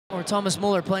Or Thomas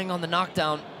Muller playing on the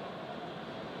knockdown.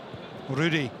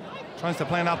 Rudy tries to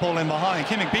play that ball in behind.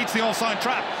 Kimmich beats the offside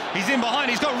trap. He's in behind.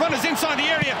 He's got runners inside the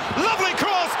area. Lovely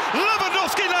cross.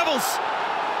 Lewandowski levels.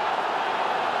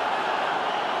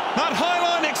 That high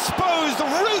line exposed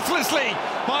ruthlessly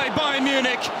by Bayern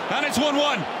Munich, and it's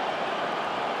 1-1.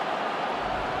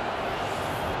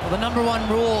 Well, the number one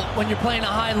rule when you're playing a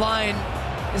high line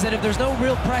is that if there's no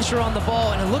real pressure on the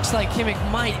ball, and it looks like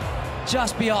Kimmich might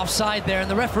just be offside there, and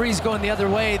the referee's going the other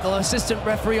way, the assistant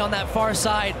referee on that far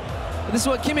side. But this is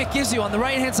what Kimmich gives you on the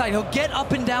right-hand side. He'll get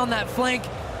up and down that flank.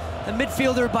 The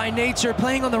midfielder by nature,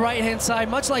 playing on the right-hand side,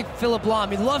 much like Philipp Lahm.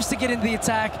 He loves to get into the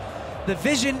attack. The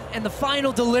vision and the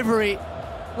final delivery.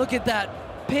 Look at that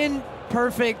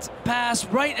pin-perfect pass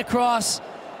right across.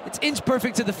 It's inch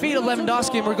perfect to the feet of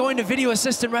Lewandowski, and we're going to video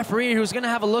assistant referee who's going to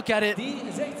have a look at it.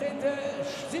 This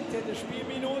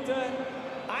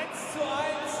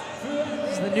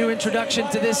is the new introduction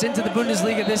to this into the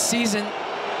Bundesliga this season.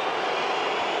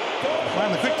 Well,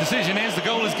 the quick decision is the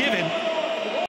goal is given.